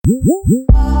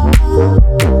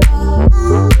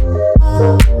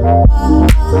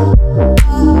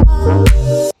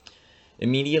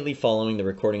Immediately following the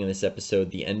recording of this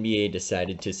episode, the NBA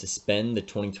decided to suspend the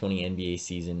 2020 NBA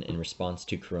season in response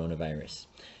to coronavirus.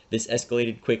 This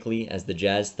escalated quickly as the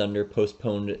Jazz Thunder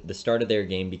postponed the start of their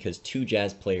game because 2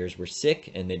 Jazz players were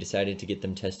sick and they decided to get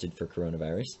them tested for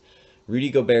coronavirus. Rudy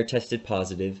Gobert tested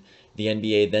positive. The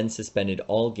NBA then suspended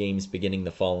all games beginning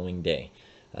the following day.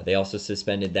 They also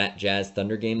suspended that Jazz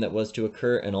Thunder game that was to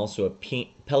occur and also a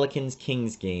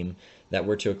Pelicans-Kings game that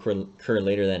were to occur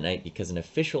later that night because an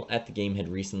official at the game had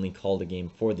recently called a game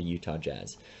for the Utah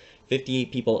Jazz.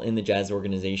 58 people in the Jazz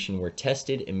organization were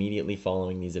tested immediately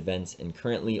following these events, and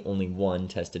currently only 1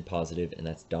 tested positive, and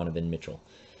that's Donovan Mitchell.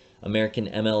 American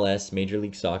MLS, Major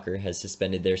League Soccer, has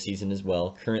suspended their season as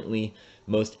well. Currently,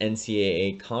 most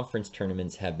NCAA conference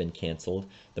tournaments have been canceled.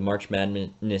 The March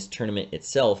Madness tournament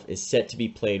itself is set to be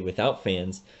played without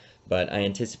fans, but I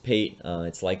anticipate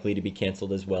it's likely to be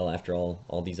canceled as well after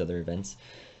all these other events.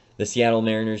 The Seattle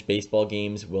Mariners baseball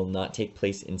games will not take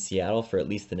place in Seattle for at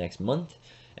least the next month.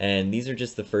 And these are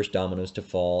just the first dominoes to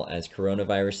fall as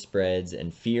coronavirus spreads,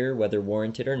 and fear, whether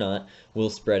warranted or not, will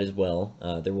spread as well.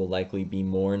 There will likely be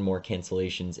more and more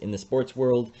cancellations in the sports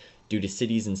world due to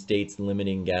cities and states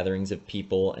limiting gatherings of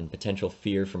people and potential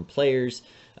fear from players.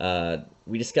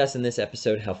 We discuss in this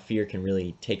episode how fear can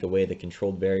really take away the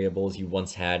controlled variables you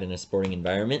once had in a sporting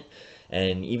environment.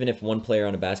 And even if one player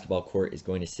on a basketball court is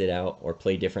going to sit out or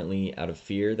play differently out of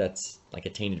fear, that's like a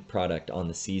tainted product on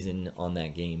the season, on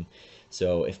that game.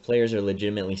 So if players are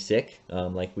legitimately sick,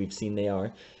 like we've seen they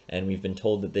are, and we've been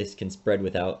told that this can spread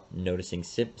without noticing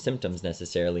symptoms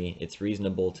necessarily, it's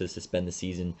reasonable to suspend the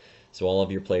season so all of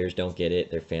your players don't get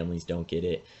it, their families don't get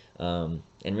it. And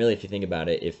really, if you think about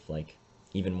it, if like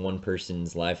even one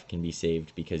person's life can be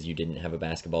saved because you didn't have a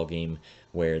basketball game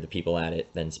where the people at it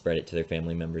then spread it to their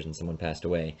family members and someone passed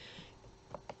away,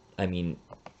 I mean,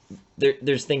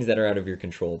 there's things that are out of your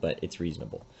control, but it's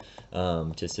reasonable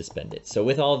to suspend it. So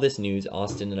with all of this news,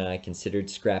 Austin and I considered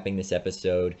scrapping this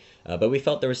episode, but we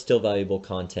felt there was still valuable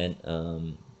content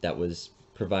that was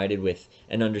provided with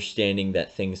an understanding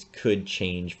that things could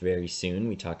change very soon.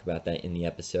 We talk about that in the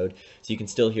episode. So you can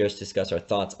still hear us discuss our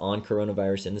thoughts on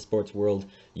coronavirus in the sports world,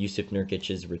 Jusuf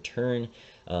Nurkic's return,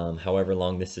 however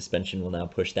long this suspension will now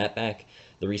push that back,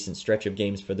 the recent stretch of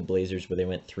games for the Blazers where they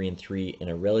went 3-3 in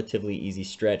a relatively easy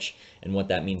stretch, and what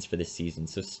that means for this season.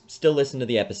 So still listen to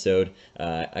the episode.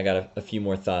 I got a few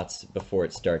more thoughts before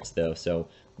it starts though. So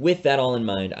with that all in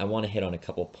mind, I want to hit on a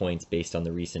couple points based on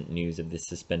the recent news of this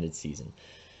suspended season.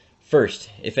 First,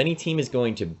 if any team is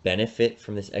going to benefit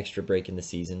from this extra break in the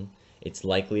season, it's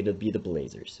likely to be the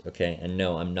Blazers, okay? And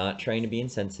no, I'm not trying to be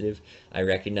insensitive. I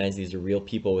recognize these are real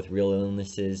people with real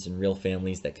illnesses and real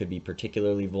families that could be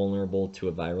particularly vulnerable to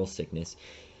a viral sickness.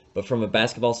 But from a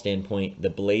basketball standpoint, the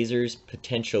Blazers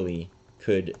potentially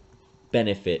could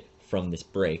benefit from this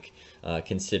break,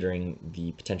 considering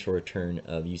the potential return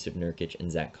of Jusuf Nurkic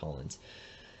and Zach Collins.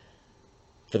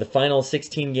 For the final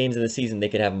 16 games of the season, they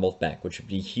could have them both back, which would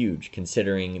be huge,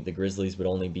 considering the Grizzlies would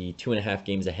only be 2.5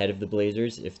 games ahead of the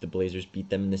Blazers if the Blazers beat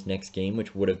them in this next game,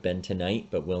 which would have been tonight,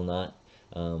 but will not,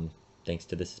 thanks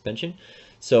to the suspension.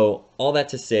 So all that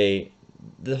to say,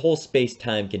 the whole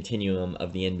space-time continuum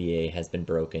of the NBA has been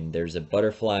broken. There's a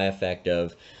butterfly effect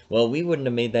of, well, we wouldn't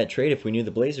have made that trade if we knew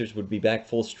the Blazers would be back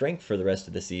full strength for the rest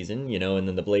of the season, and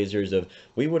then the Blazers of,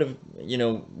 we would have,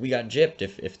 we got gypped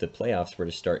if the playoffs were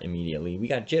to start immediately. We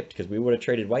got gypped because we would have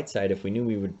traded Whiteside if we knew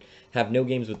we would have no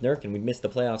games with Nurk and we'd miss the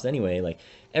playoffs anyway. Like,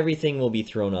 everything will be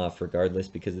thrown off regardless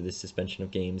because of this suspension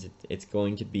of games. It's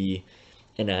going to be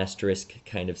an asterisk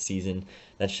kind of season.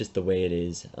 That's just the way it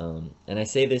is. And I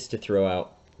say this to throw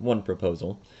out one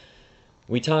proposal.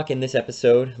 We talk in this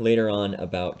episode later on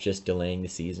about just delaying the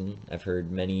season. I've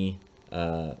heard many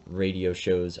radio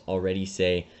shows already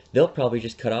say they'll probably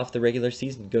just cut off the regular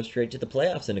season and go straight to the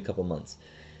playoffs in a couple months.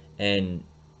 And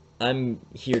I'm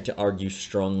here to argue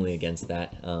strongly against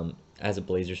that. As a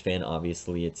Blazers fan,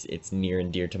 obviously, it's near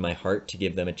and dear to my heart to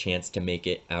give them a chance to make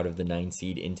it out of the 9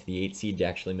 seed into the 8 seed to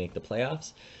actually make the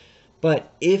playoffs.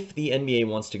 But if the NBA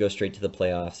wants to go straight to the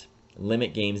playoffs,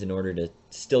 limit games in order to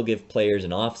still give players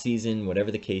an off season,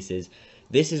 whatever the case is,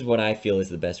 this is what I feel is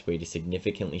the best way to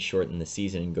significantly shorten the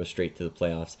season and go straight to the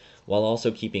playoffs, while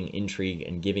also keeping intrigue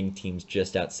and giving teams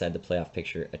just outside the playoff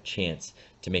picture a chance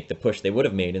to make the push they would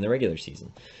have made in the regular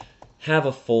season. Have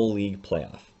a full league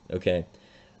playoff, okay?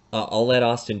 I'll let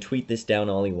Austin tweet this down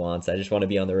all he wants. I just want to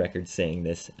be on the record saying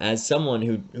this. As someone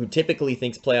who typically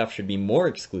thinks playoffs should be more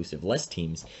exclusive, less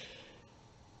teams,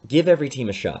 give every team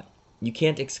a shot. you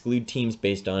can't exclude teams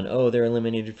based on, oh, they're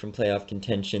eliminated from playoff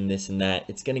contention, this and that.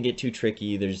 It's going to get too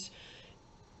tricky.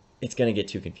 It's going to get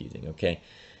too confusing, okay?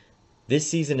 This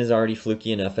season is already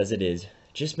fluky enough as it is.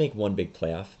 Just make one big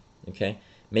playoff, okay?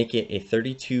 Make it a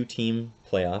 32-team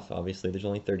playoff. Obviously, there's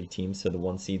only 30 teams, so the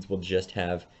 1 seeds will just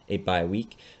have a bye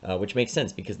week, which makes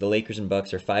sense because the Lakers and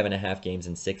Bucks are 5.5 games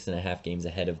and 6.5 games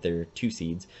ahead of their 2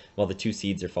 seeds, while the 2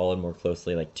 seeds are followed more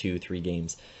closely, like 2-3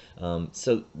 games.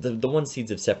 So the 1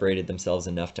 seeds have separated themselves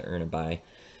enough to earn a bye.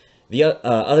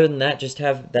 Other than that, just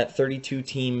have that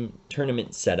 32-team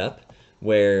tournament set up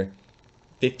where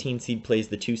 15 seed plays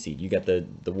the 2 seed. You got the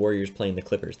Warriors playing the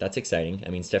Clippers. That's exciting. I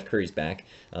mean, Steph Curry's back.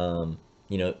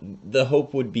 You know, the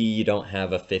hope would be you don't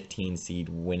have a 15 seed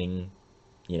winning,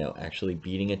 you know, actually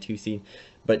beating a 2 seed.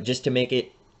 But just to make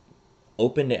it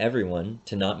open to everyone,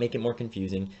 to not make it more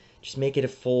confusing, just make it a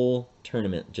full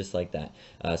tournament just like that.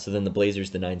 So then the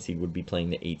Blazers, the 9 seed, would be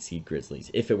playing the 8 seed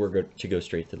Grizzlies if it were to go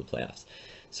straight to the playoffs.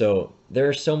 So there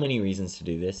are so many reasons to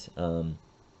do this.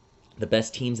 The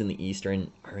best teams in the East are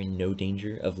in no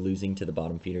danger of losing to the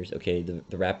bottom feeders. Okay, the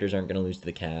Raptors aren't going to lose to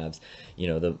the Cavs. You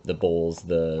know, the Bulls,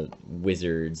 the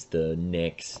Wizards, the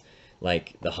Knicks,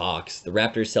 like the Hawks, the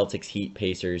Raptors, Celtics, Heat,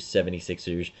 Pacers,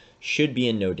 76ers should be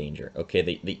in no danger. Okay,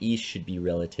 the East should be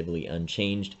relatively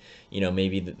unchanged. You know,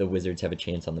 maybe the Wizards have a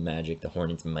chance on the Magic. The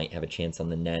Hornets might have a chance on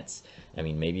the Nets. I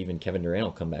mean, maybe even Kevin Durant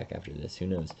will come back after this. Who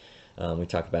knows? We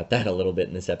talk about that a little bit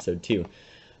in this episode too.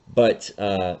 But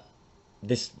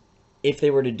if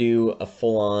they were to do a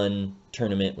full-on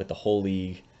tournament with the whole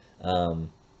league,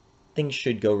 things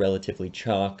should go relatively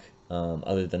chalk,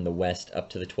 other than the West up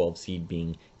to the 12 seed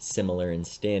being similar in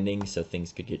standing, so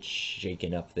things could get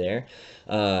shaken up there.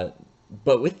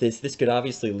 But with this could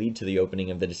obviously lead to the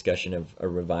opening of the discussion of a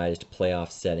revised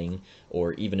playoff setting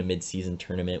or even a mid-season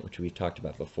tournament, which we've talked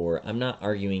about before. I'm not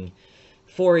arguing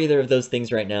for either of those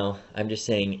things right now. I'm just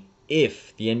saying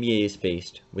if the NBA is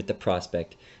faced with the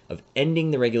prospect of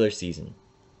ending the regular season,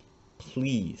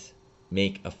 please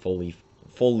make a full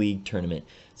league tournament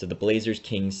so the Blazers,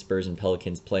 Kings, Spurs, and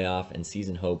Pelicans playoff and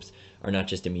season hopes are not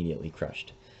just immediately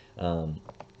crushed.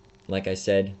 Like I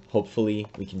said, hopefully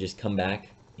we can just come back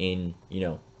in, you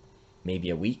know, maybe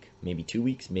a week, maybe 2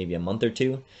 weeks, maybe a month or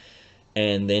two,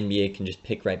 and the NBA can just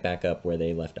pick right back up where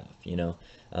they left off, you know.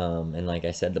 And like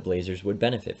I said, the Blazers would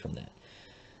benefit from that.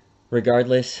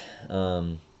 Regardless,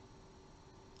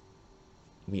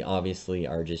 we obviously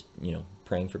are just, you know,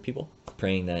 praying for people,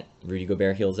 praying that Rudy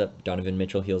Gobert heals up, Donovan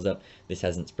Mitchell heals up. This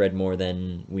hasn't spread more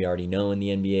than we already know in the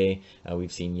NBA.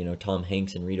 We've seen, you know, Tom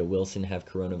Hanks and Rita Wilson have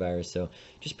coronavirus, so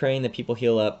just praying that people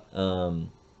heal up.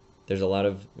 There's a lot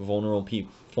of vulnerable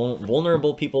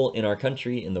people in our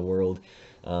country, in the world.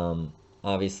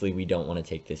 Obviously, we don't want to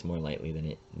take this more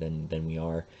lightly than we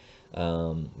are.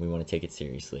 We want to take it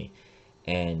seriously.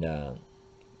 And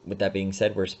with that being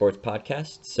said, we're a sports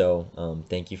podcast, so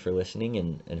thank you for listening,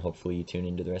 and hopefully you tune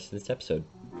into the rest of this episode.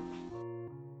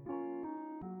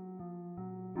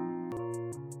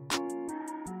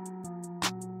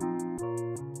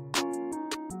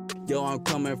 Yo, I'm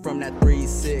coming from that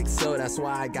 3-6, so that's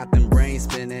why I got them brains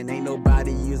spinning. Ain't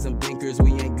nobody using blinkers,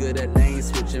 we ain't good at lane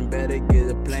switching. Better get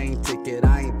a plane ticket,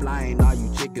 I ain't flying all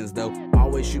you chickens though.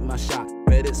 Always shoot my shot,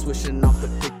 better switching off the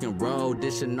pick and roll,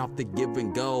 dishing off the give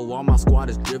and go. All my squad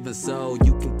is driven, so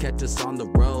you can catch us on the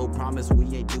road. Promise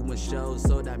we ain't doing shows,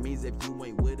 so that means if you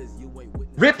ain't with us, you ain't with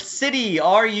us. Rip City,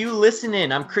 are you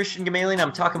listening? I'm Christian Gamalian.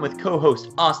 I'm talking with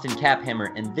co-host Austin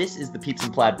Caphammer, and this is the Peeps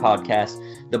and Plaid podcast.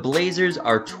 The Blazers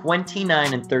are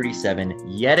 29-37,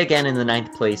 yet again in the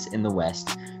 9th place in the West.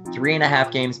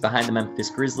 3.5 games behind the Memphis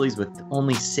Grizzlies with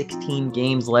only 16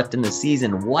 games left in the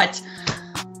season. What?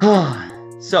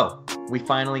 So, we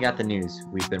finally got the news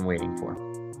we've been waiting for.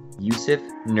 Jusuf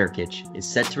Nurkic is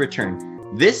set to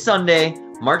return this Sunday,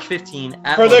 March 15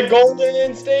 for the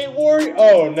Golden State Warriors.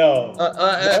 Oh no.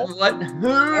 What?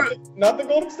 Not the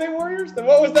Golden State Warriors? Then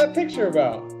what was that picture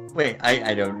about? Wait,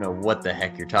 I don't know what the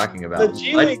heck you're talking about. The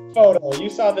G League photo. You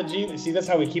saw the G League. See, that's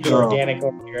how we keep it organic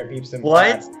over here at Peeps and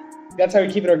Plaid. What? That's how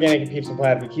we keep it organic at Peeps and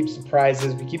Plaid. We keep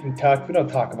surprises. We keep them tucked. We don't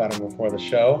talk about them before the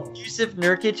show. Jusuf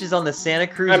Nurkic is on the Santa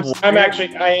Cruz. I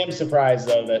am surprised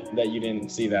though that you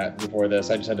didn't see that before this.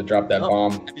 I just had to drop that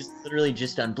bomb. I was literally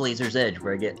just on Blazers Edge,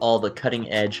 where I get all the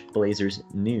cutting edge Blazers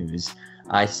news.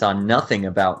 I saw nothing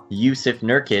about Jusuf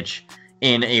Nurkic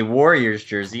in a Warriors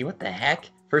jersey. What the heck?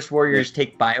 First Warriors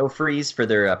take BioFreeze for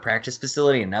their practice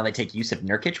facility, and now they take Jusuf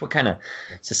Nurkic? What kind of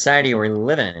society are we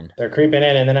living in? They're creeping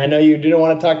in, and then I know you didn't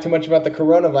want to talk too much about the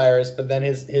coronavirus, but then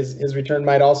his return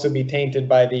might also be tainted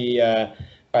by the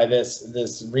by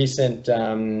this recent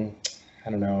I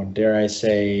don't know, dare I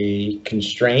say,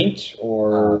 constraint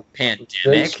or pandemic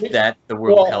restriction? that the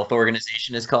World Well- Health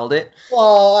Organization has called it.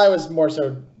 Well, I was more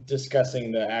so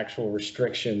discussing the actual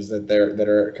restrictions that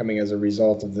are coming as a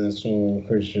result of this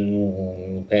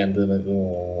Christian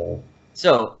pandemic.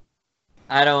 So,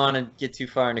 I don't want to get too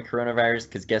far into coronavirus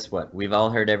because guess what? We've all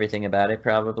heard everything about it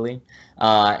probably.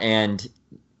 And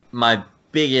my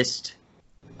biggest,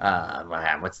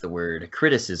 what's the word?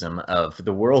 Criticism of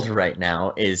the world right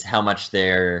now is how much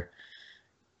they're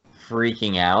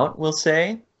freaking out, we'll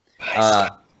say.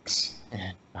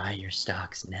 Buy your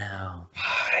stocks now.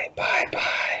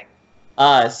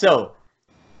 Bye. So,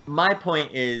 my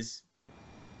point is,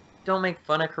 don't make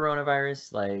fun of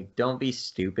coronavirus. Like, don't be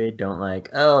stupid. Don't like,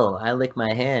 oh, I lick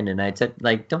my hand and I took,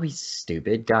 like, don't be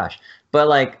stupid. Gosh. But,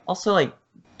 like, also, like,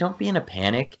 don't be in a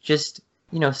panic. Just,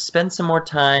 spend some more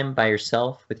time by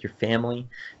yourself with your family.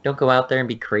 Don't go out there and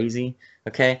be crazy.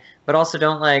 Okay. But also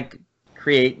don't, like,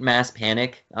 create mass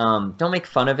panic. Don't make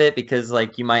fun of it because,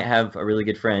 like, you might have a really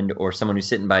good friend or someone who's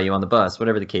sitting by you on the bus,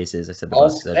 whatever the case is. I said the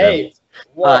bus. Hey,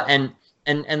 well,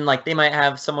 and like they might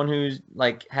have someone who's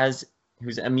like who's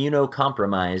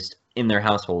immunocompromised in their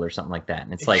household or something like that,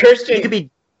 and it's like it could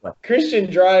be.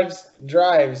 Christian drives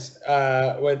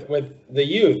with the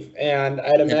youth, and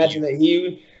I'd imagine that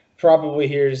he probably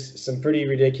hears some pretty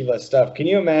ridiculous stuff. Can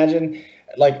you imagine?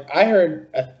 Like I heard,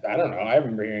 I don't know. I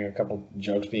remember hearing a couple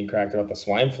jokes being cracked about the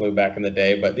swine flu back in the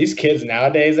day, but these kids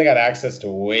nowadays, they got access to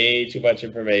way too much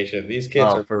information. These kids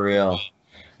are for real.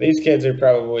 These kids are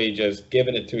probably just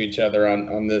giving it to each other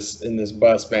in this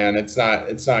bus, man. It's not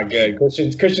good.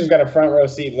 Christian's got a front row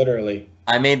seat, literally.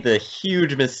 I made the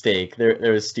huge mistake.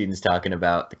 There was students talking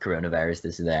about the coronavirus,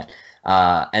 this or that,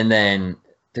 and then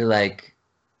they're like,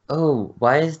 "Oh,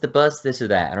 why is the bus this or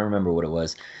that?" I don't remember what it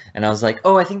was, and I was like,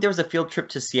 "Oh, I think there was a field trip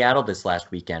to Seattle this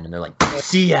last weekend," and they're like,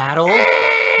 "Seattle?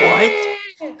 What?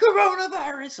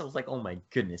 Coronavirus?" I was like, "Oh my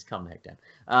goodness, calm the heck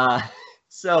down."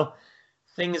 So.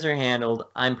 Things are handled.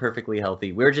 I'm perfectly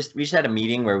healthy. We just had a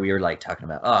meeting where we were like talking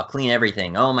about, clean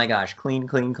everything. Oh my gosh, clean.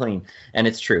 And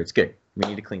it's true. It's good. We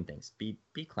need to clean things. Be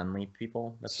cleanly,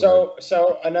 people. So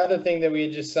another thing that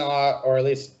we just saw, or at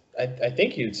least I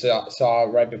think you saw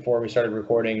right before we started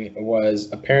recording, was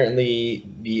apparently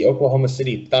the Oklahoma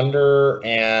City Thunder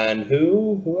and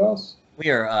who else? We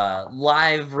are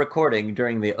live recording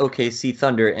during the OKC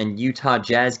Thunder and Utah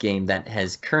Jazz game that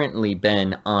has currently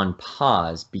been on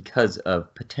pause because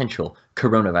of potential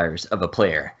coronavirus of a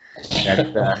player.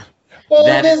 Well,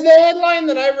 the headline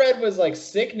that I read was like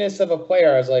sickness of a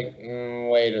player. I was like,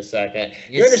 wait a second.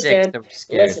 You understand?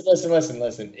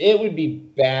 Listen. It would be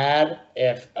bad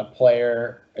if a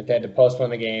player, if they had to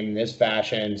postpone the game in this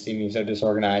fashion, seeming so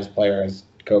disorganized, player has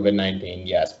COVID-19.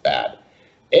 Yes, bad.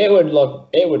 It would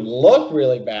look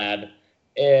really bad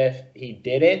if he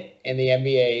did it and the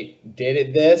NBA did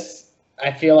it this.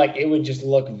 I feel like it would just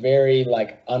look very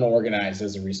like unorganized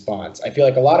as a response. I feel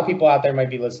like a lot of people out there might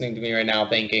be listening to me right now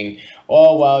thinking,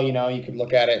 oh, well, you could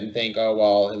look at it and think, oh,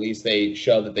 well, at least they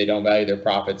show that they don't value their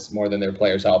profits more than their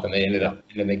players' health, and they ended up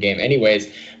in the game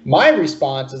anyways. My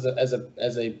response as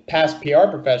a past PR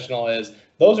professional is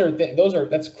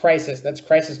that's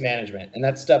crisis management, and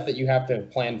that's stuff that you have to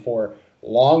plan for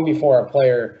long before a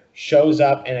player shows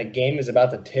up and a game is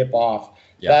about to tip off.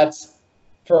 Yeah. That's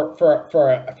for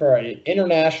an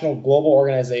international global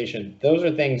organization. Those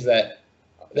are things that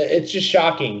it's just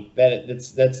shocking that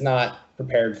that's not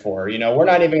prepared for. We're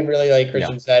not even really, like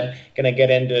Christian said, going to get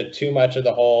into too much of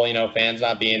the whole, fans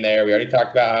not being there. We already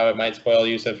talked about how it might spoil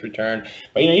Yusuf's return,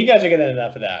 but you guys are getting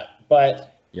enough of that.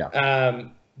 But the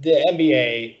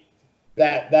NBA.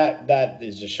 That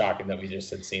is just shocking that we just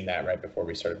had seen that right before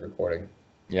we started recording.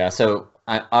 Yeah, so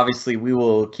obviously we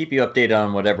will keep you updated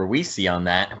on whatever we see on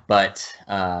that, but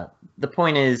the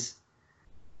point is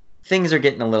things are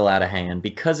getting a little out of hand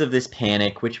because of this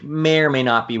panic, which may or may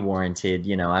not be warranted.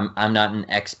 I'm not an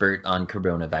expert on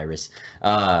coronavirus.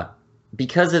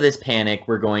 Because of this panic,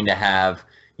 we're going to have,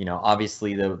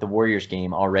 obviously the Warriors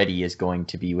game already is going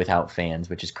to be without fans,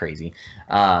 which is crazy.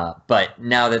 But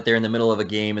now that they're in the middle of a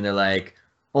game and they're like,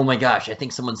 oh my gosh, I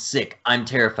think someone's sick. I'm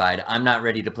terrified. I'm not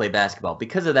ready to play basketball.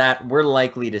 Because of that, we're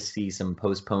likely to see some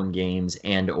postponed games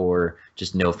and or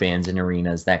just no fans in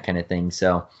arenas, that kind of thing.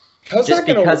 So how is that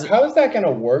going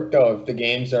to work, though, if the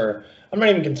games are – I'm not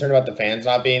even concerned about the fans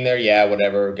not being there. Yeah,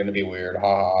 whatever, going to be weird.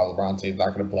 LeBron says he's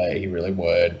not going to play. He really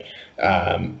would.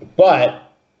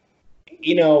 But,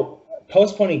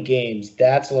 postponing games,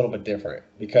 that's a little bit different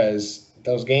because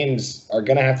those games are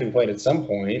going to have to be played at some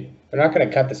point. They're not going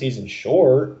to cut the season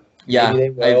short. Yeah,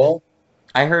 maybe they will.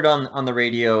 I heard on the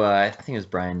radio, I think it was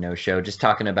Brian No Show, just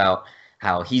talking about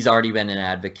how he's already been an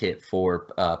advocate for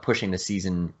pushing the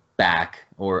season back,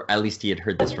 or at least he had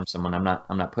heard this from someone. I'm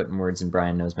not putting words in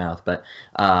Brian No's mouth, but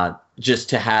just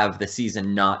to have the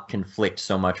season not conflict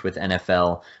so much with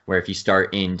NFL, where if you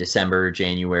start in December or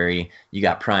January, you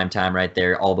got prime time right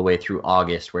there all the way through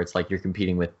August, where it's like you're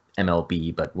competing with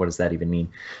MLB, but what does that even mean?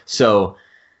 So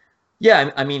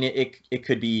yeah, I mean, it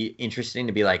could be interesting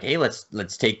to be like, hey,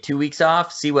 let's take 2 weeks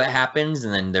off, see what happens,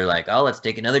 and then they're like, oh, let's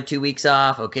take another 2 weeks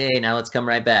off. Okay, now let's come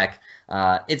right back.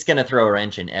 It's going to throw a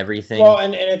wrench in everything. Well,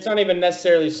 and it's not even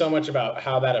necessarily so much about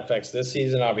how that affects this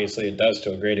season. Obviously, it does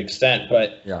to a great extent.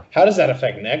 But how does that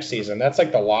affect next season? That's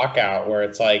like the lockout, where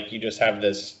it's like you just have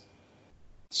this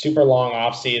super long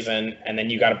off season, and then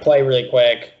you got to play really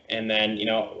quick. And then,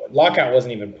 lockout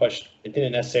wasn't even pushed. It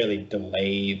didn't necessarily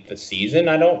delay the season,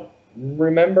 I don't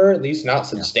remember, at least not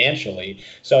substantially.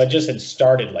 So it just had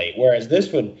started late. Whereas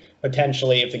this would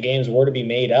potentially, if the games were to be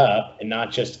made up and not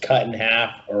just cut in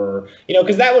half, or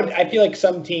because that would, I feel like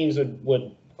some teams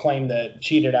would claim that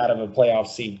cheated out of a playoff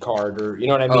seed card, or you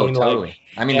know what I mean? Oh, totally.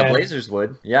 The Blazers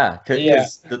would,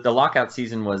 because the lockout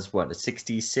season was what, a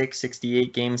 66,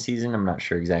 68 game season. I'm not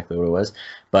sure exactly what it was,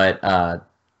 but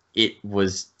it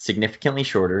was significantly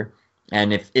shorter.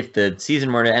 And if the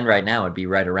season were to end right now, it'd be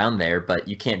right around there. But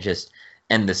you can't just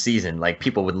end the season. Like,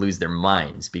 people would lose their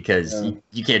minds, because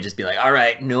you can't just be like, all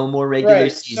right, no more regular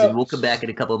season. We'll come back in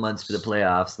a couple of months for the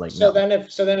playoffs. Like, then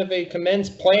if they commence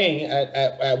playing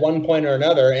at one point or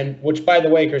another, and which, by the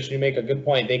way, Christian, you make a good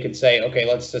point. They could say, okay,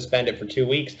 let's suspend it for 2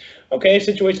 weeks. Okay,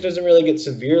 situation doesn't really get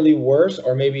severely worse,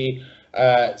 or maybe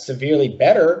severely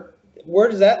better. Where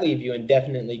does that leave you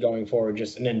indefinitely going forward?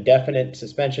 Just an indefinite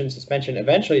suspension.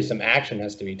 Eventually, some action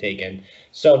has to be taken.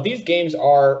 So if these games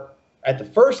are at the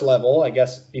first level, I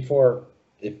guess, before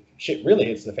if shit really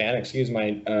hits the fan, excuse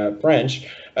my French,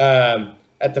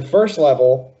 at the first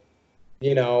level,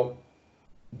 they're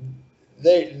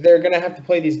going to have to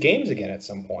play these games again at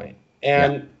some point.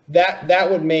 And that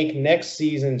would make next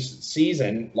season's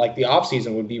season, like the off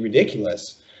season, would be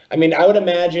ridiculous. I mean, I would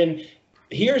imagine.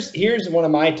 Here's one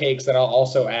of my takes that I'll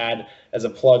also add as a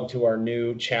plug to our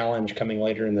new challenge coming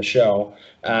later in the show.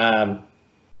 I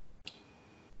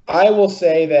will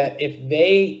say that if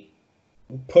they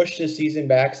push the season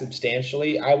back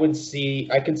substantially, I could see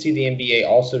the NBA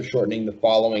also shortening the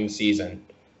following season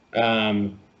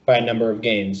by a number of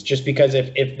games. Just because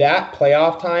if that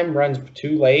playoff time runs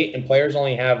too late and players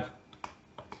only have,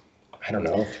 I don't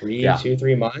know, 3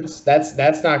 months,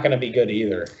 that's not going to be good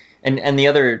either. And the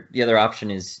other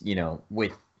option is,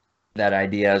 with that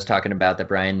idea I was talking about, that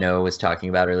Brian No was talking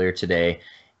about earlier today,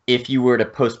 if you were to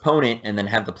postpone it and then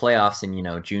have the playoffs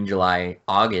in, June, July,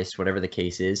 August, whatever the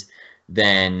case is,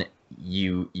 then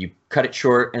you cut it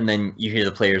short, and then you hear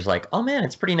the players like, oh man,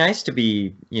 it's pretty nice to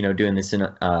be, doing this in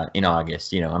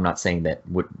August. I'm not saying that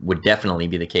would definitely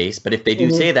be the case, but if they do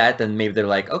say that, then maybe they're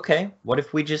like, okay, what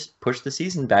if we just push the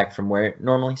season back from where it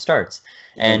normally starts?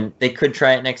 And they could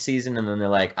try it next season, and then they're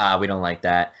like, we don't like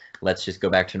that. Let's just go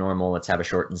back to normal. Let's have a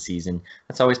shortened season.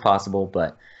 That's always possible,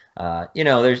 but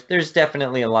there's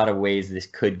definitely a lot of ways this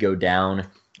could go down.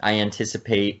 I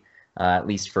anticipate, at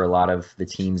least for a lot of the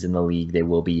teams in the league, they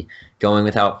will be going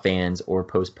without fans or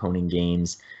postponing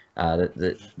games.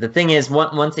 The thing is,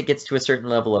 once it gets to a certain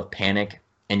level of panic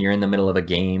and you're in the middle of a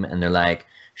game and they're like,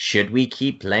 should we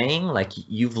keep playing? Like,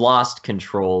 you've lost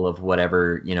control of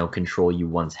whatever, control you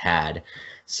once had.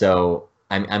 So,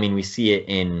 I mean, we see it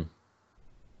in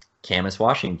Camas,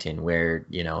 Washington, where,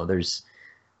 there's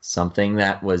something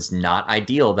that was not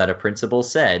ideal that a principal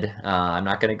said. I'm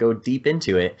not going to go deep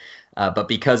into it. But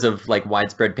because of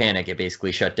widespread panic, it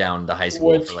basically shut down the high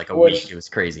school for a week. It was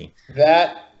crazy.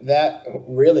 That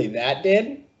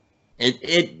did?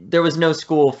 There was no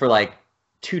school for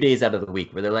 2 days out of the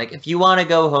week where they're like, if you want to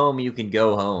go home, you can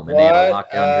go home. And they had a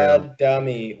lockdown drill.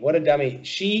 Dummy. What a dummy.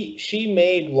 She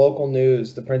made local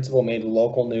news. The principal made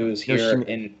local news here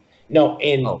in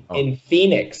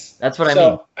Phoenix. That's what I mean.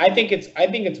 So I think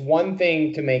it's one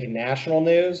thing to make national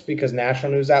news, because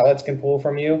national news outlets can pull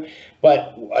from you.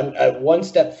 But one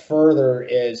step further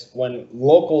is when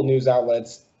local news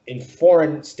outlets in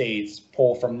foreign states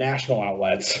pull from national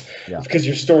outlets, because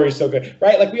your story is so good,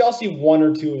 right? We all see one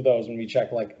or two of those when we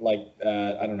check I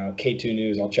don't know, K2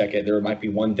 News. I'll check it. There might be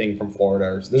one thing from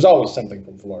Florida. There's always something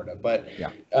from Florida, but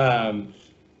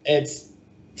it's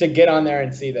to get on there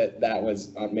and see that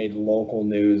was made local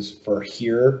news for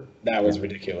here. That was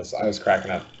ridiculous. I was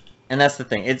cracking up. And that's the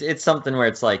thing. It's something where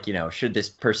it's like, should this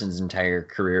person's entire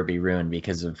career be ruined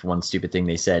because of one stupid thing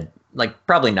they said?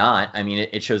 Probably not. I mean,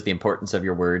 it shows the importance of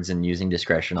your words and using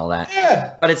discretion, all that.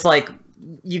 Yeah. But it's like,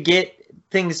 you get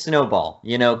things snowball.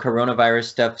 You know, coronavirus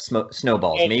stuff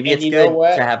snowballs. Maybe it's good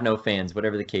to have no fans,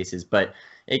 whatever the case is. But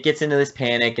it gets into this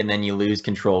panic, and then you lose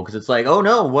control because it's like, oh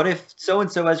no, what if so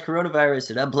and so has coronavirus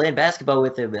and I'm playing basketball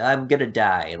with him? I'm gonna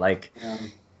die. Like,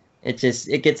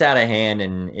 it gets out of hand,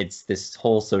 and it's this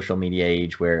whole social media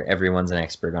age where everyone's an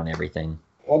expert on everything.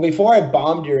 Well, before I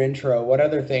bombed your intro, what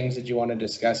other things did you want to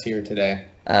discuss here today?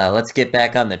 Let's get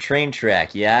back on the train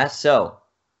track. Yeah, so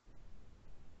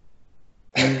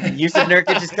Jusuf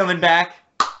Nurkic is coming back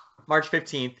March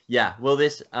 15th. Yeah, will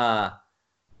this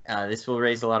will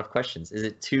raise a lot of questions. Is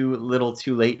it too little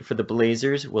too late for the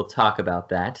Blazers? We'll talk about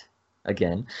that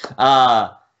again.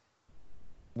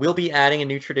 We'll be adding a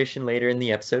new tradition later in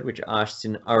the episode, which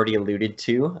Austin already alluded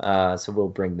to, so we'll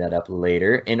bring that up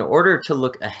later. In order to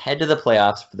look ahead to the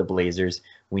playoffs for the Blazers,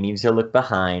 we need to look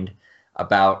behind.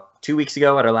 About 2 weeks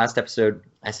ago at our last episode,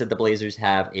 I said the Blazers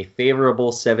have a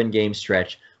favorable 7-game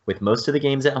stretch with most of the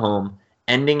games at home,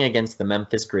 ending against the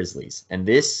Memphis Grizzlies. And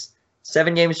this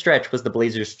 7-game stretch was the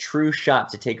Blazers' true shot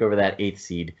to take over that 8th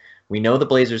seed. We know the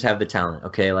Blazers have the talent,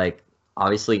 okay? Like,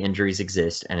 obviously injuries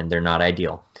exist, and they're not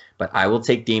ideal. But I will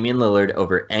take Damian Lillard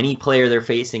over any player they're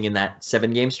facing in that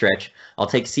 7-game stretch. I'll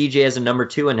take CJ as a number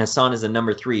 2 and Hassan as a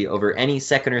number 3 over any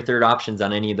second or third options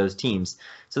on any of those teams.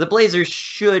 So the Blazers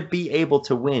should be able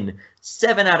to win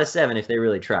 7 out of 7 if they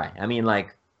really try. I mean,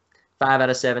 like 5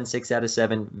 out of 7, 6 out of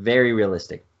 7, very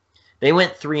realistic. They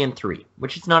went 3-3,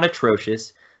 which is not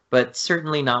atrocious, but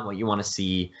certainly not what you want to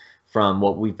see from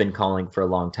what we've been calling for a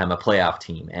long time a playoff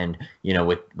team. And, you know,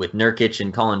 with Nurkic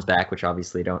and Collins back, which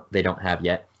obviously they don't have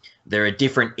yet, they're a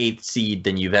different 8th seed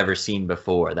than you've ever seen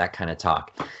before, that kind of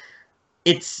talk.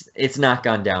 It's not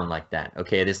gone down like that,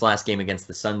 okay? This last game against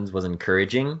the Suns was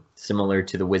encouraging, similar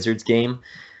to the Wizards game,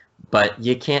 but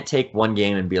you can't take one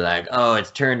game and be like, oh,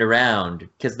 it's turned around,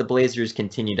 because the Blazers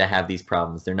continue to have these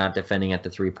problems. They're not defending at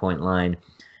the three-point line.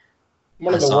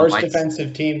 One of the worst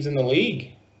defensive teams in the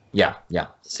league. Yeah.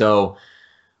 So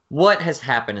what has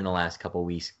happened in the last couple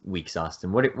weeks,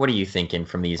 Austin? What are you thinking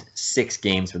from these 6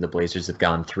 games where the Blazers have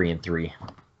gone 3-3?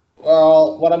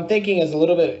 Well, what I'm thinking is a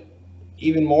little bit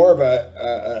even more of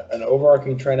an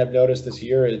overarching trend I've noticed this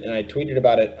year, and I tweeted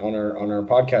about it on our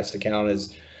podcast account,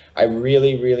 is I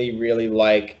really, really, really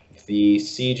like the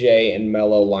CJ and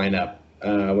Melo lineup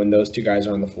when those two guys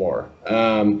are on the floor.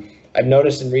 I've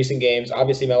noticed in recent games,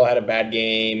 obviously Melo had a bad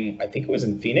game. I think it was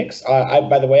in Phoenix.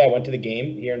 By the way, I went to the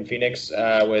game here in Phoenix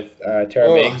with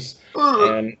Tara Biggs.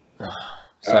 And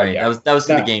sorry, that was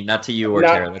to the game, not to you or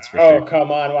Tara. That's for sure. Oh,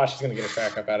 come on. Watch, she's going to get a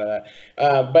crack up out of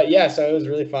that. But yeah, so it was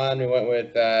really fun. We went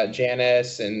with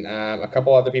Janice and a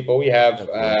couple other people. We have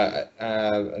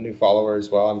a new follower as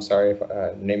well. I'm sorry if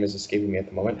the name is escaping me at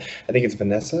the moment. I think it's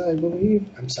Vanessa, I believe.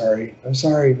 I'm sorry.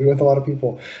 We went with a lot of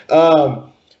people.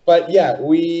 But yeah,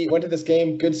 we went to this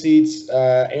game, good seats.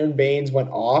 Aaron Baines went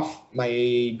off.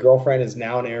 My girlfriend is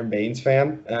now an Aaron Baines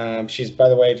fan. She's, by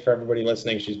the way, for everybody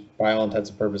listening, she's by all intents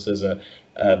and purposes a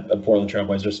Portland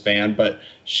Trailblazers fan. But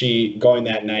she, going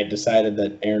that night, decided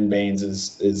that Aaron Baines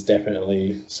is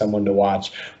definitely someone to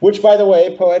watch. Which, by the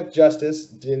way, Poetic Justice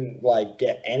didn't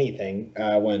get anything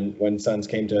when Suns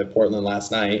came to Portland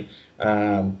last night.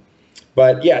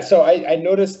 But yeah, so I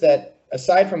noticed that.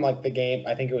 Aside from the game,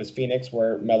 I think it was Phoenix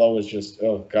where Melo was just,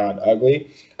 oh God, ugly.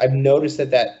 I've noticed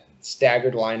that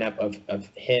staggered lineup of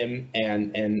him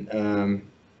and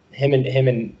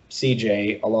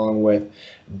CJ along with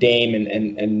Dame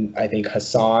and I think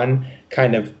Hassan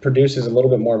kind of produces a little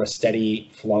bit more of a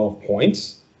steady flow of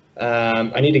points.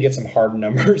 I need to get some hard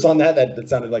numbers on that. That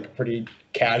sounded like a pretty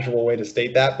casual way to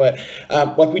state that, but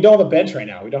we don't have a bench right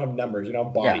now. We don't have numbers. We don't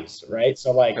have bodies, right?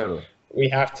 So totally. We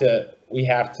have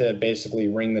to basically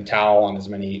wring the towel on as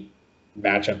many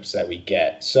matchups that we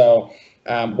get. So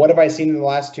what have I seen in the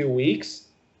last 2 weeks?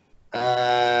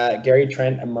 Gary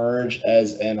Trent emerged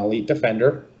as an elite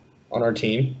defender on our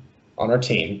team,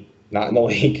 not in the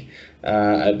league.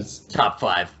 Top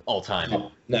 5 all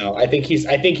time. No, I think he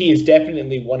is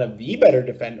definitely one of the better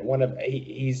defenders.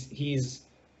 He's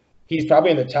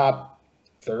probably in the top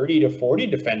 30 to 40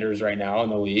 defenders right now in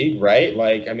the league, right?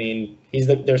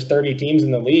 There's 30 teams in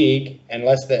the league, and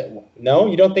no,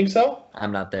 you don't think so?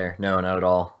 I'm not there. No, not at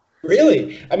all.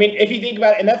 Really? I mean, if you think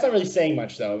about it, and that's not really saying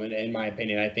much though, in my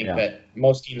opinion. I think that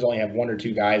most teams only have 1 or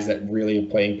 2 guys that really are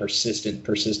playing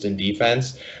persistent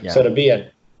defense. Yeah. So to be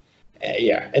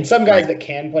and some guys that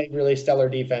can play really stellar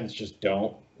defense just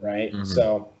don't, right? Mm-hmm.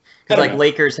 So because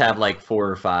Lakers have 4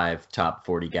 or 5 top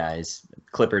 40 guys.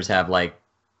 Clippers have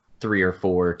 3 or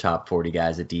 4 top 40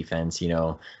 guys at defense.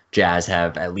 Jazz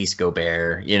have at least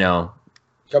Gobert.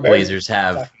 Blazers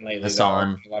have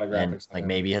Hassan and like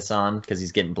maybe Hassan because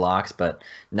he's getting blocks, but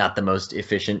not the most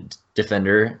efficient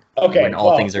defender. Okay, when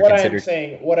all things are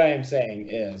considered. What I am saying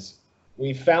is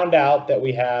we found out that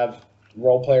we have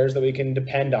role players that we can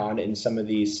depend on in some of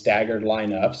these staggered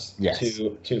lineups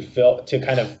to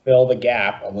kind of fill the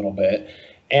gap a little bit.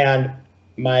 And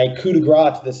my coup de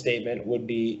grace to this statement would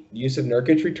be Jusuf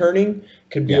Nurkic returning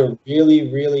could be a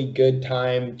really, really good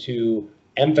time to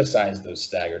emphasize those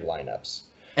staggered lineups.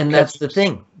 And that's the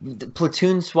thing. The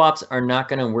platoon swaps are not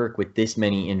going to work with this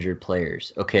many injured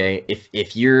players, okay?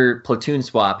 If your platoon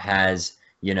swap has,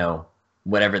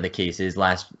 whatever the case is,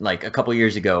 like a couple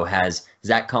years ago has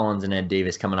Zach Collins and Ed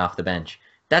Davis coming off the bench,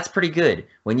 that's pretty good.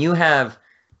 When you have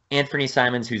Anthony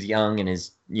Simons, who's young and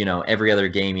is, every other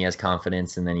game he has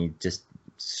confidence and then he just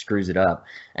screws it up,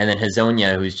 and then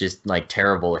Hezonja, who's just like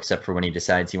terrible except for when he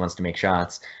decides he wants to make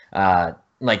shots,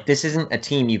 like this isn't a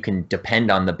team you can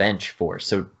depend on the bench for.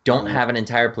 So don't have an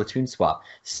entire platoon swap.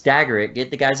 Stagger it,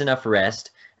 get the guys enough rest,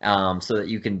 so that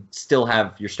you can still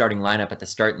have your starting lineup at the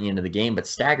start and the end of the game, but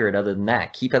stagger it. Other than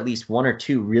that, keep at least one or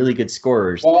two really good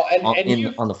scorers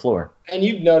on the floor. And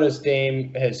you've noticed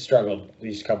Dame has struggled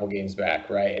these couple games back,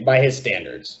 right? By his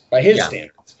standards.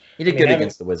 Standards. He did good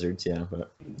against the Wizards,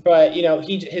 But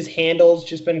his handle's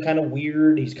just been kind of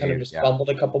weird. He's kind of just fumbled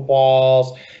a couple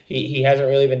balls. He hasn't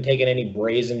really been taking any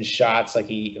brazen shots like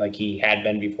he had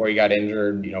been before he got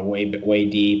injured. Way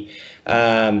deep.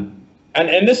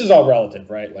 And this is all relative,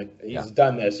 right? Like he's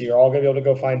done this. You're all gonna be able to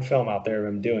go find film out there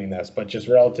of him doing this, but just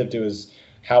relative to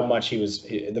how much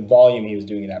the volume he was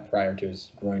doing that prior to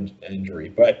his groin injury.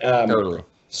 But totally.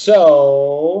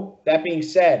 So that being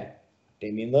said,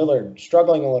 Damian Lillard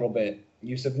struggling a little bit.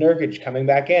 Jusuf Nurkic coming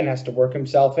back in, has to work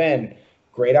himself in.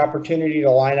 Great opportunity to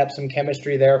line up some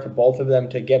chemistry there for both of them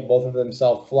to get both of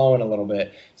themselves flowing a little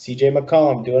bit. CJ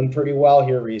McCollum doing pretty well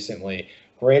here recently.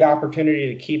 Great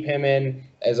opportunity to keep him in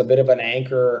as a bit of an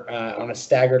anchor on a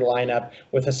staggered lineup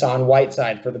with Hassan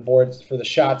Whiteside for the boards, for the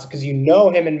shots, because him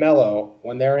and Melo,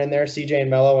 when they're in there, CJ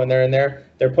and Melo, when they're in there,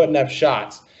 they're putting up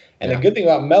shots. And the good thing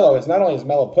about Melo is not only is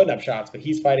Melo putting up shots, but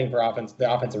he's fighting for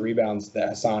the offensive rebounds that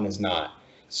Hassan is not.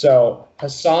 So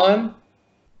Hassan,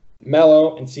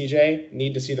 Melo, and CJ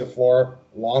need to see the floor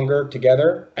longer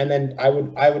together. And then I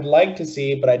would like to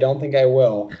see, but I don't think I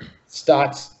will,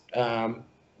 Stotts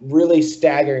really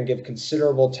stagger and give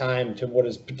considerable time to what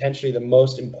is potentially the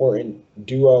most important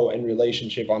duo and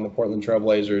relationship on the Portland Trail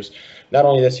Blazers, not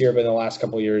only this year, but in the last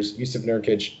couple of years, Jusuf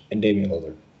Nurkic and Damian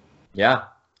Lillard. Yeah,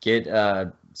 get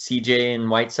CJ and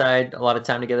Whiteside a lot of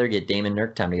time together, get Dame and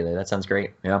Nurk time together. That sounds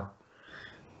great. Yeah.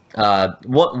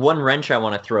 One wrench I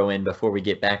want to throw in before we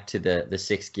get back to the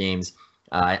 6 games.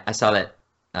 I saw that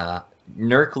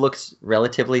Nurk looks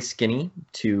relatively skinny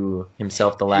to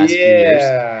himself the last few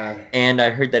years. And I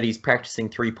heard that he's practicing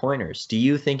 3-pointers. Do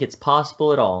you think it's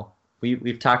possible at all?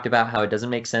 We've talked about how it doesn't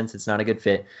make sense. It's not a good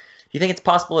fit. Do you think it's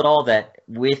possible at all that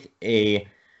with a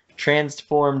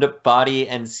transformed body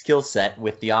and skill set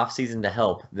with the offseason to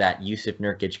help, that Jusuf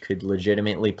Nurkic could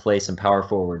legitimately play some power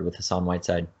forward with Hassan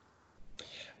Whiteside?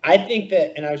 I think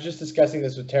that, and I was just discussing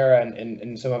this with Tara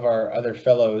and some of our other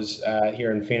fellows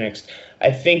here in Phoenix,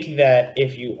 I think that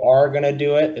if you are going to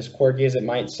do it, as quirky as it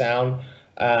might sound,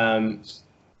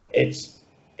 it's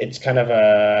kind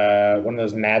of one of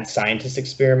those mad scientist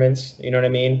experiments, you know what I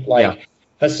mean? Like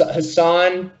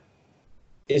Hassan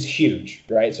is huge,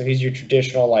 right? So he's your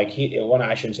traditional, I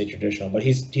shouldn't say traditional, but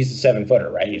he's a 7-footer,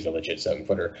 right? He's a legit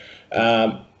 7-footer.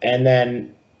 And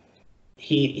then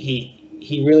he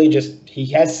really he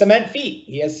has cement feet.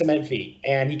 He has cement feet,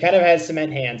 and he kind of has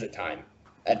cement hands at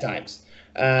times.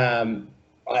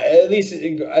 At least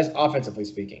offensively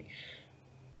speaking.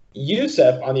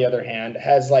 Jusuf, on the other hand,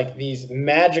 has these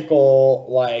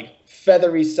magical,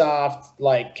 feathery soft,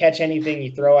 catch anything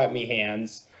you throw at me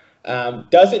hands.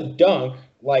 Doesn't dunk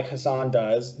like Hassan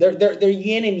does. They're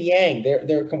yin and yang.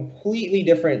 They're completely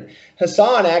different.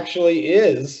 Hassan actually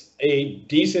is a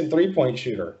decent 3-point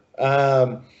shooter.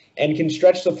 And can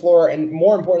stretch the floor, and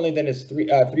more importantly than his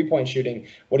three-point shooting,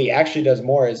 what he actually does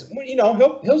more is,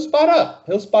 he'll spot up.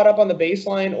 He'll spot up on the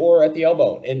baseline or at the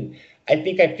elbow, and I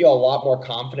think I feel a lot more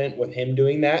confident with him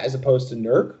doing that as opposed to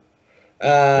Nurk.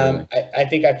 I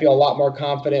think I feel a lot more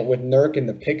confident with Nurk in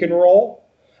the pick and roll.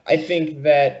 I think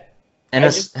that, and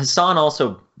Hassan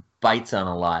also bites on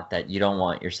a lot that you don't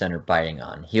want your center biting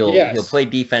on. He'll play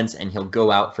defense and he'll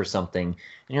go out for something.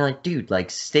 And you're like, dude,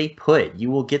 stay put.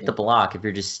 You will get the block if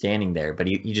you're just standing there. But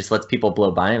he just lets people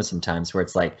blow by him sometimes, where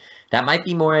it's that might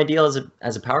be more ideal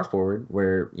as a power forward,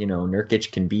 where,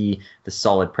 Nurkic can be the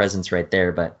solid presence right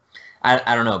there. But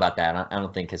I don't know about that. I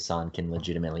don't think Hassan can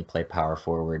legitimately play power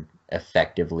forward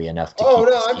effectively enough to. Oh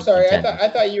no, I'm sorry. I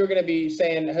thought you were going to be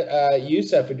saying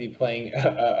Youssef would be playing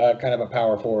kind of a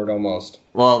power forward almost.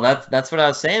 Well, that's what I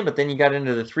was saying, but then you got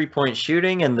into the 3-point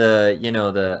shooting and I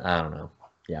don't know.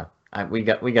 Yeah, we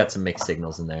got some mixed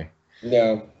signals in there.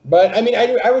 No, but I mean,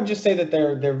 I would just say that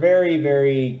they're very,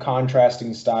 very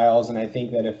contrasting styles, and I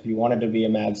think that if you wanted to be a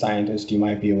mad scientist, you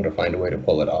might be able to find a way to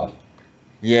pull it off.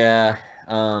 Yeah,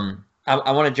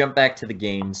 I want to jump back to the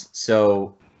games.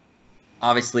 So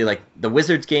obviously, like the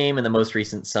Wizards game and the most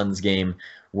recent Suns game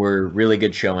were really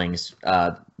good showings.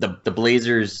 The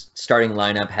Blazers starting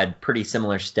lineup had pretty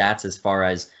similar stats as far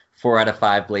as 4 out of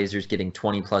 5 Blazers getting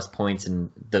 20-plus points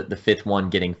and the fifth one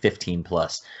getting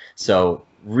 15-plus. So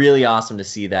really awesome to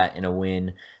see that in a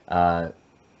win.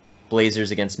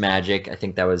 Blazers against Magic. I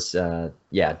think that was,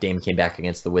 Dame came back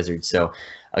against the Wizards. So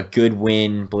a good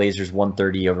win. Blazers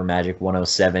 130 over Magic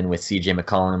 107 with CJ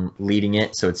McCollum leading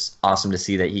it. So it's awesome to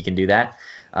see that he can do that.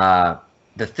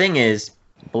 The thing is,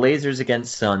 Blazers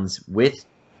against Suns with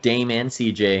Dame and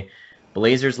CJ.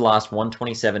 Blazers lost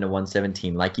 127 to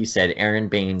 117. Like you said, Aaron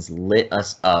Baines lit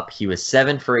us up. He was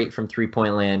 7 for 8 from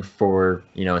three-point land for,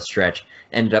 a stretch.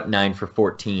 Ended up 9 for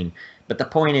 14. But the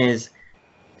point is,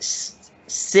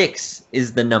 6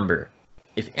 is the number.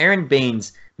 If Aaron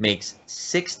Baines makes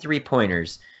 6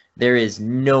 3-pointers, there is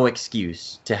no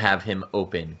excuse to have him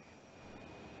open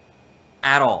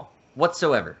at all,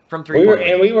 whatsoever, from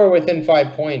 3-point. We were within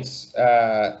 5 points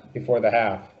before the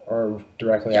half. Or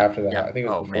directly after that. I think it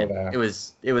was before that.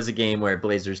 It was a game where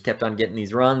Blazers kept on getting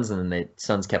these runs, and then the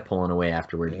Suns kept pulling away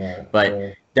afterward.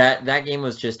 But that game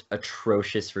was just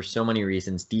atrocious for so many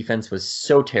reasons. Defense was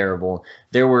so terrible.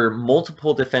 There were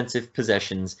multiple defensive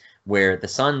possessions where the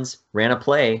Suns ran a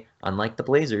play, unlike the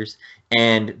Blazers,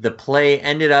 and the play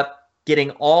ended up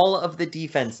getting all of the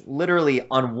defense literally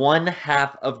on one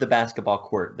half of the basketball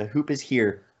court. The hoop is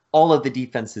here. All of the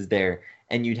defense is there.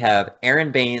 And you'd have Aaron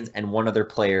Baines and one other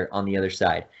player on the other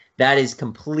side. That is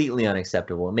completely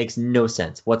unacceptable. It makes no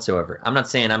sense whatsoever. I'm not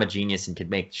saying I'm a genius and could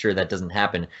make sure that doesn't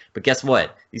happen, but guess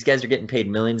what? These guys are getting paid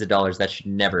millions of dollars. That should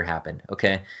never happen,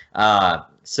 okay?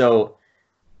 So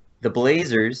the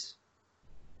Blazers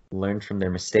learned from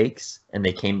their mistakes, and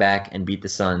they came back and beat the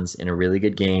Suns in a really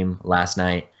good game last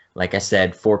night. Like I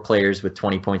said, 4 players with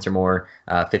 20 points or more,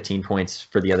 15 points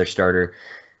for the other starter.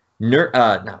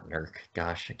 Not Nurk.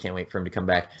 Gosh, I can't wait for him to come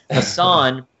back.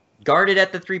 Hassan guarded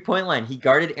at the 3-point line. He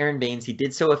guarded Aaron Baines. He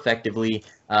did so effectively.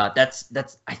 I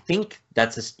think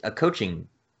that's a coaching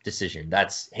decision.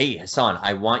 That's, hey, Hassan,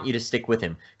 I want you to stick with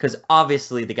him. Because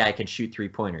obviously the guy can shoot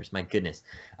 3-pointers. My goodness.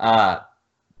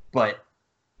 But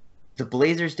the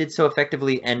Blazers did so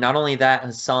effectively. And not only that,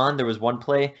 Hassan, there was one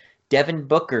play. Devin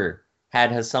Booker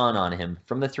had Hassan on him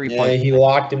from the 3-point. Yeah, he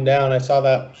locked him down. I saw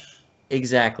that.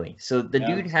 Exactly. So the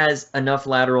dude has enough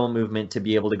lateral movement to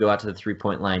be able to go out to the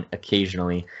 3-point line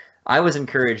occasionally. I was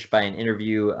encouraged by an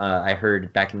interview I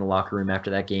heard back in the locker room after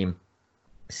that game.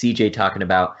 CJ talking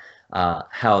about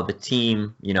how the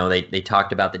team, they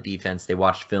talked about the defense. They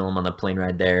watched film on the plane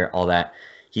ride there, all that.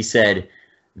 He said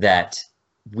that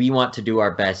we want to do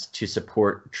our best to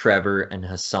support Trevor and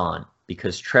Hassan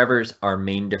because Trevor's our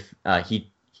main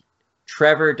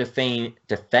Trevor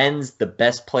defends the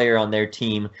best player on their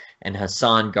team, and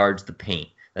Hassan guards the paint.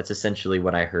 That's essentially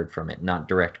what I heard from it, not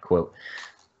direct quote.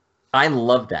 I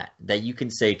love that you can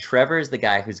say Trevor is the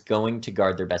guy who's going to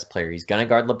guard their best player. He's going to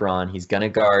guard LeBron. He's going to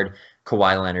guard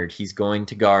Kawhi Leonard. He's going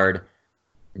to guard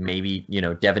maybe,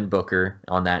 Devin Booker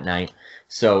on that night.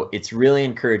 So it's really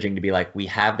encouraging to be like, we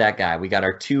have that guy. We got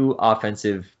our 2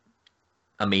 offensive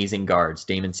amazing guards,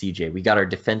 Dame and CJ. We got our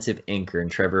defensive anchor in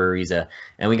Trevor Ariza,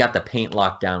 and we got the paint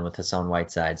locked down with Hassan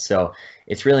Whiteside. So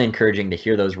it's really encouraging to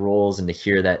hear those roles and to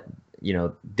hear that,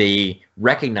 they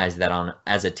recognize that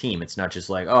as a team. It's not just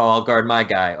like, oh, I'll guard my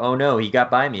guy. Oh no, he got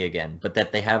by me again. But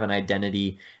that they have an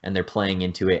identity and they're playing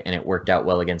into it, and it worked out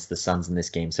well against the Suns in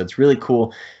this game. So it's really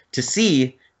cool to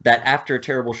see that after a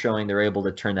terrible showing, they're able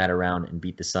to turn that around and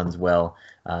beat the Suns well.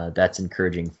 That's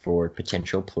encouraging for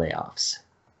potential playoffs.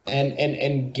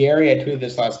 And Gary, I tweeted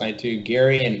this last night too.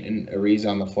 Gary and Ariza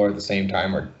on the floor at the same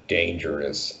time are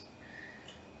dangerous.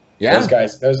 Yeah,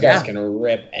 those guys can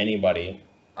rip anybody.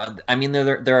 I mean,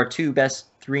 there are 2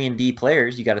 best 3-and-D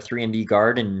players. You got a 3-and-D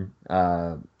guard in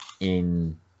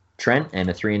Trent and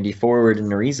a 3-and-D forward in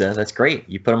Ariza. That's great.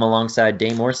 You put them alongside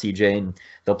Dame or CJ, and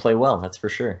they'll play well. That's for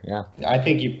sure. Yeah. I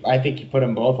think you put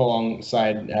them both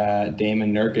alongside Dame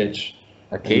and Nurkic.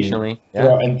 Occasionally,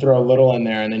 and throw a little in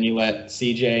there, and then you let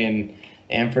CJ and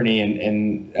Anthony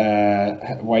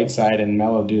and Whiteside and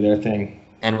Melo do their thing.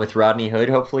 And with Rodney Hood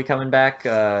hopefully coming back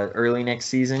early next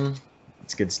season,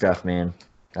 it's good stuff, man.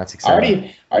 That's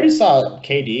exciting. I already saw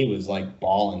KD was like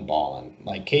balling.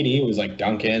 Like KD was like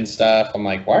dunking and stuff. I'm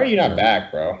like, why are you not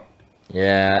back, bro?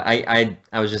 Yeah,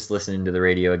 I was just listening to the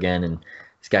radio again, and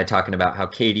this guy talking about how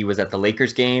KD was at the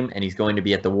Lakers game and he's going to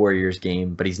be at the Warriors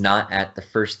game, but he's not at the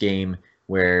first game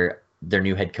where their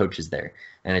new head coach is there.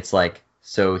 And it's like,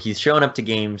 so he's showing up to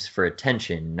games for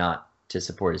attention, not to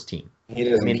support his team. He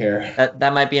doesn't care.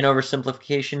 That might be an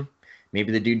oversimplification.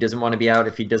 Maybe the dude doesn't want to be out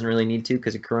if he doesn't really need to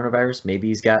because of coronavirus. Maybe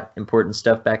he's got important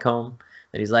stuff back home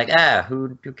that he's like,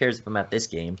 who cares if I'm at this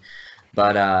game?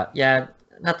 But yeah,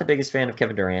 not the biggest fan of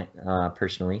Kevin Durant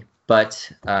personally.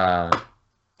 But well,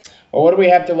 what do we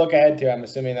have to look ahead to? I'm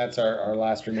assuming that's our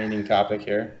last remaining topic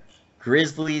here.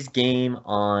 Grizzlies game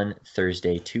on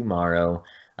Thursday, tomorrow,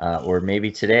 or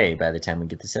maybe today by the time we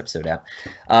get this episode out.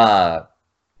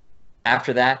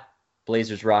 After that,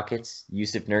 Blazers Rockets,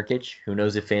 Jusuf Nurkic. Who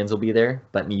knows if fans will be there,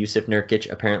 but Jusuf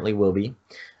Nurkic apparently will be.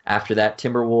 After that,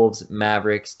 Timberwolves,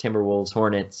 Mavericks, Timberwolves,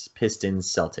 Hornets,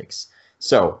 Pistons, Celtics.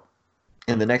 So,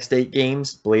 in the next 8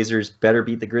 games, Blazers better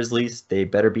beat the Grizzlies. They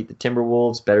better beat the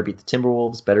Timberwolves, better beat the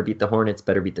Timberwolves, better beat the Hornets,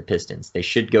 better beat the Pistons. They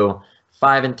should go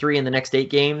 5-3 in the next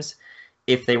 8 games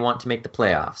if they want to make the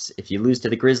playoffs. If you lose to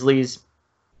the Grizzlies,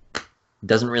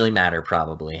 doesn't really matter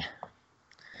probably.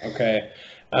 Okay.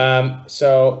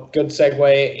 So good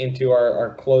segue into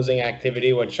our closing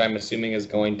activity, which I'm assuming is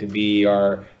going to be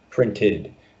our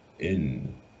printed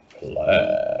in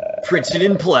plaid. Printed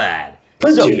in plaid.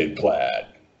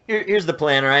 Here's the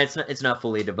plan, all right? It's not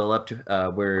fully developed.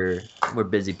 We're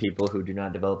busy people who do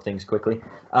not develop things quickly.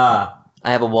 I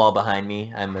have a wall behind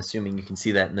me. I'm assuming you can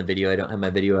see that in the video. I don't have my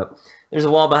video up. There's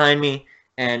a wall behind me,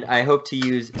 and I hope to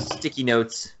use sticky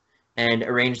notes and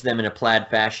arrange them in a plaid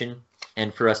fashion,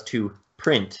 and for us to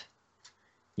print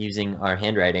using our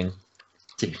handwriting.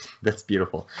 Dude, that's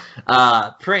beautiful.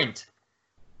 Print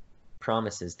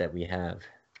promises that we have.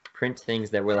 Print things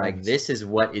that we're like, this is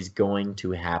what is going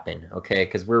to happen, okay?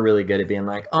 Because we're really good at being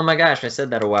like, oh my gosh, I said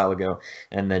that a while ago,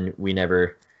 and then we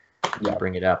never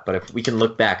bring it up. But if we can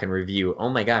look back and review, oh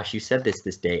my gosh, you said this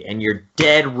day, and you're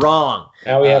dead wrong.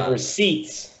 Now we have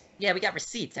receipts. Yeah, we got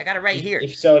receipts. I got it right here.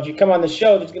 If you come on the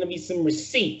show, there's going to be some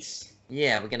receipts.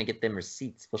 Yeah, we're going to get them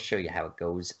receipts. We'll show you how it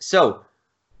goes. So,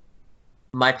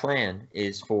 my plan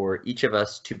is for each of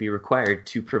us to be required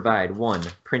to provide one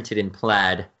printed in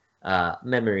plaid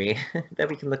memory that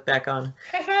we can look back on.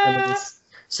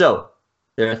 So,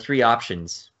 there are 3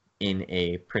 options in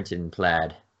a printed in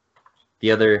plaid. The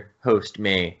other host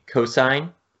may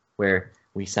co-sign, where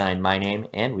we sign my name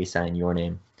and we sign your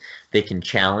name. They can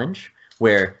challenge,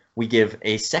 where we give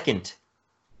a second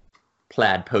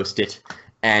plaid post-it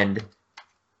and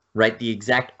write the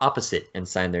exact opposite and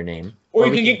sign their name. Or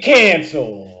you can get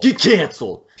canceled. Get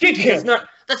canceled.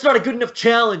 That's not a good enough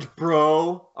challenge,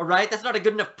 bro. All right? That's not a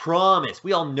good enough promise.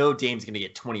 We all know Dame's going to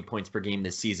get 20 points per game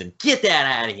this season. Get that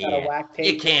out of here.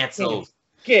 Get canceled.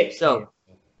 So,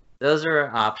 those are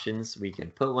our options. We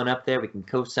can put one up there. We can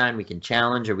co-sign. We can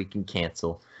challenge. Or we can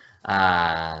cancel.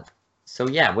 So,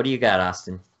 yeah. What do you got,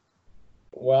 Austin?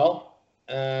 Well,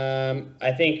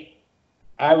 I think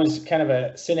I was kind of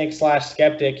a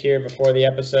cynic/skeptic here before the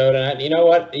episode. And you know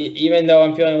what? Even though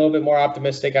I'm feeling a little bit more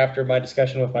optimistic after my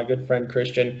discussion with my good friend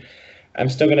Christian, I'm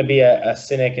still going to be a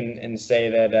cynic and say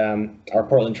that our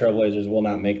Portland Trailblazers will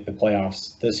not make the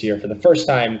playoffs this year for the first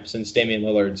time since Damian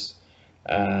Lillard's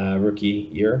rookie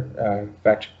year.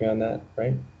 Fact check me on that,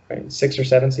 right? 6 or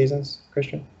 7 seasons,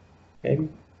 Christian? Maybe?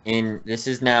 This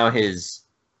is now his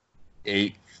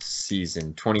 8th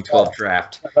season, 2012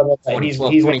 draft.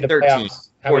 2012, 2013.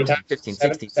 14, 15,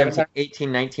 16, 17,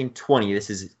 18, 19, 20. This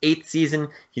is his 8th season.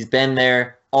 He's been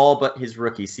there all but his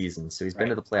rookie season. So he's been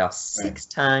to the playoffs 6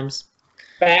 times.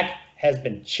 Fact has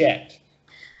been checked.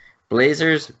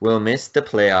 Blazers will miss the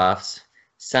playoffs.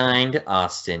 Signed,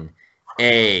 Austin.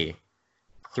 A.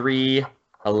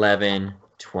 3-11-20.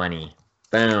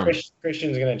 Boom.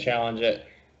 Christian's going to challenge it.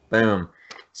 Boom.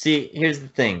 See, here's the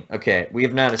thing. Okay, we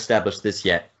have not established this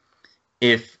yet.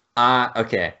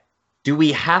 Do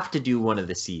we have to do one of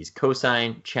the C's?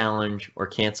 Cosign, challenge, or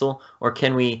cancel? Or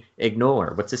can we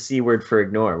ignore? What's a C word for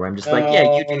ignore? Where I'm just like,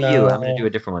 yeah, you do you. I'm going to do a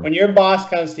different one. When your boss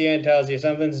comes to you and tells you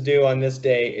something's due on this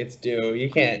day, it's due.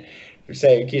 You can't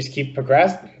say, you just keep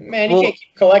procrastinating. Man, you can't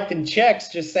keep collecting checks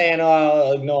just saying,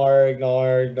 oh, ignore.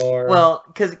 Well,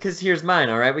 because here's mine,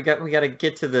 all right? We got to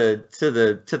get to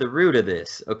the root of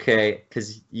this, okay?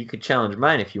 Because you could challenge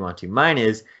mine if you want to. Mine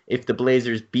is, if the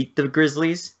Blazers beat the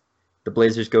Grizzlies, the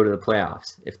Blazers go to the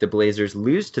playoffs. If the Blazers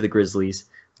lose to the Grizzlies,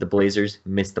 the Blazers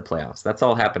miss the playoffs. That's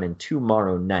all happening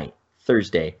tomorrow night,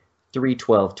 Thursday,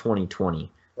 3/12/2020.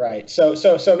 Right. So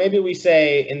maybe we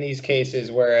say in these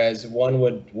cases, whereas one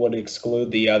would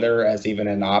exclude the other as even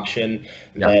an option,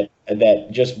 that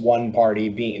just one party,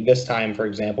 being this time, for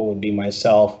example, would be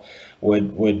myself,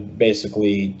 would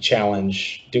basically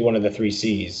do one of the 3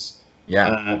 C's.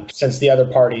 Yeah. Since the other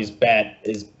party's bet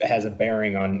has a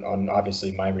bearing on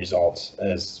obviously my results,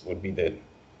 as would be the.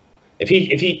 If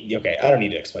he okay, I don't need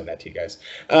to explain that to you guys.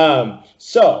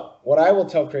 So what I will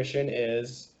tell Christian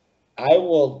is, I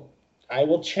will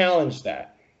challenge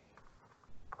that.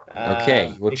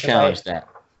 Okay, we'll challenge that.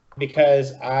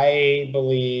 Because I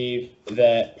believe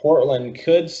that Portland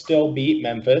could still beat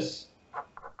Memphis,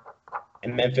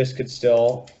 and Memphis could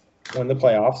still win the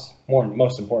playoffs,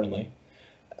 most importantly.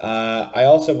 I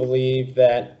also believe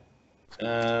that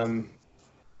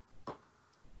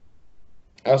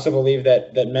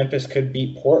Memphis could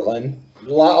beat Portland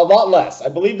a lot less. I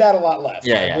believe that a lot less.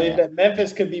 I believe that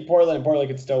Memphis could beat Portland and Portland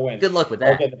could still win. Good luck with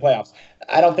that. Okay, the playoffs.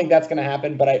 I don't think that's going to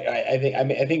happen, but I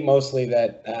think mostly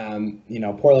that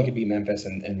Portland could beat Memphis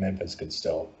and Memphis could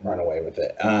still run away with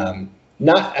it. I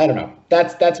don't know.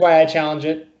 That's why I challenge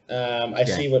it. I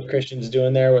see what Christian's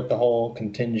doing there with the whole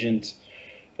contingent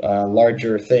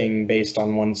larger thing based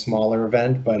on one smaller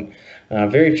event, but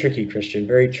very tricky, Christian.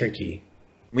 Very tricky.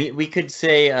 We could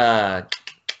say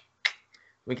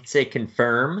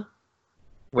confirm,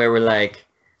 where we're like,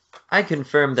 I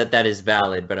confirm that is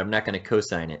valid, but I'm not going to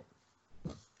co-sign it.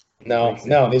 No,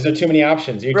 these are too many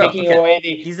options. You're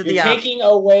taking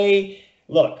away.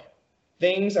 Look,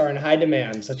 things are in high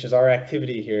demand, such as our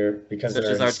activity here, because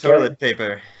our toilet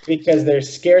paper. Because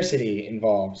there's scarcity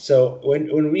involved. So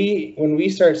when we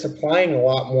start supplying a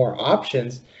lot more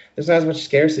options, there's not as much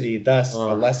scarcity, thus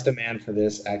less demand for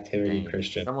this activity,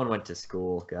 Christian. Someone went to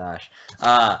school, gosh.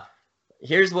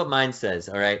 Here's what mine says,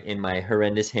 all right, in my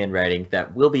horrendous handwriting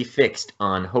that will be fixed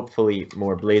on hopefully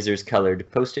more Blazers-colored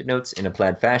Post-it notes in a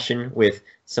plaid fashion with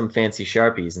some fancy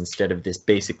Sharpies instead of this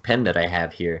basic pen that I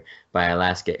have here by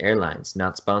Alaska Airlines,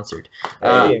 not sponsored.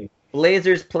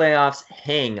 Blazers playoffs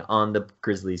hang on the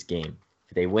Grizzlies game.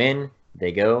 If they win,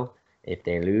 they go. If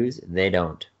they lose, they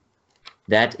don't.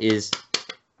 That is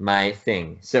my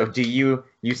thing. So do you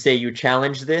say you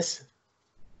challenge this?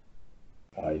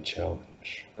 I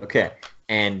challenge. Okay.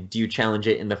 And do you challenge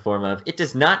it in the form of, it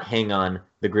does not hang on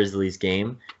the Grizzlies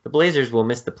game. The Blazers will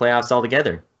miss the playoffs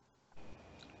altogether.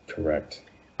 Correct.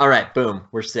 All right, boom,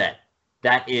 we're set.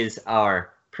 That is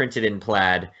our printed in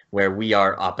plaid, where we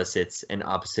are opposites, and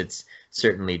opposites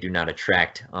certainly do not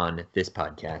attract on this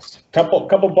podcast.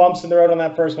 Couple bumps in the road on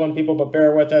that first one, people, but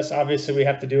bear with us. Obviously, we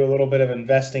have to do a little bit of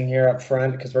investing here up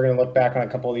front, because we're going to look back on a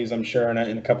couple of these, I'm sure,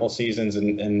 in a couple seasons,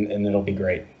 and it'll be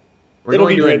great. We're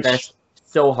going to invest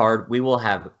so hard. We will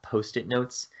have Post-it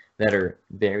notes that are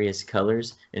various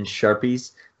colors and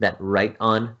Sharpies that write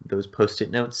on those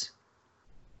Post-it notes.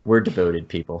 We're devoted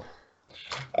people.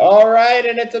 All right,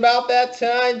 and it's about that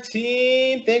time,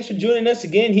 team. Thanks for joining us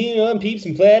again here on Peeps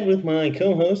and Plaid with my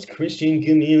co-host, Christian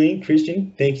Camille.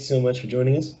 Christian, thank you so much for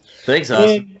joining us. Thanks,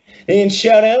 Austin. And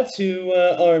shout out to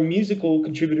our musical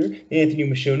contributor, Anthony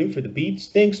Machoni, for the beats.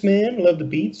 Thanks, man. Love the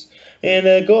beats.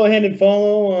 And go ahead and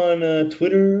follow on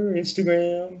Twitter,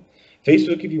 Instagram,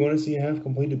 Facebook if you want to see a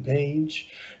half-completed page.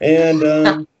 And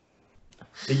the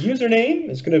username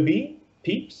is going to be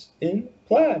Peeps in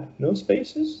Plaid. No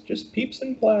spaces, just Peeps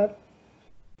in Plaid.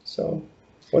 So,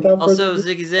 without also,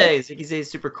 Ziggy Zay. Ziggy Zay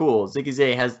is super cool. Ziggy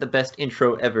Zay has the best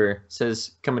intro ever.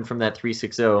 Says coming from that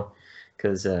 360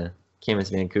 because Camus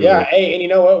Vancouver. Yeah, hey, and you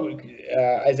know what,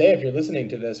 Isaiah, if you're listening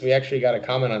to this, we actually got a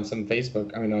comment on some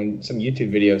on some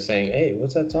YouTube video saying, "Hey,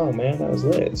 what's that song, man? That was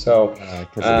lit." So,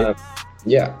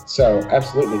 yeah, so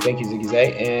absolutely, thank you, Ziggy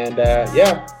Zay, and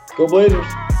yeah, go Blazers.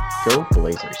 Go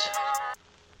Blazers.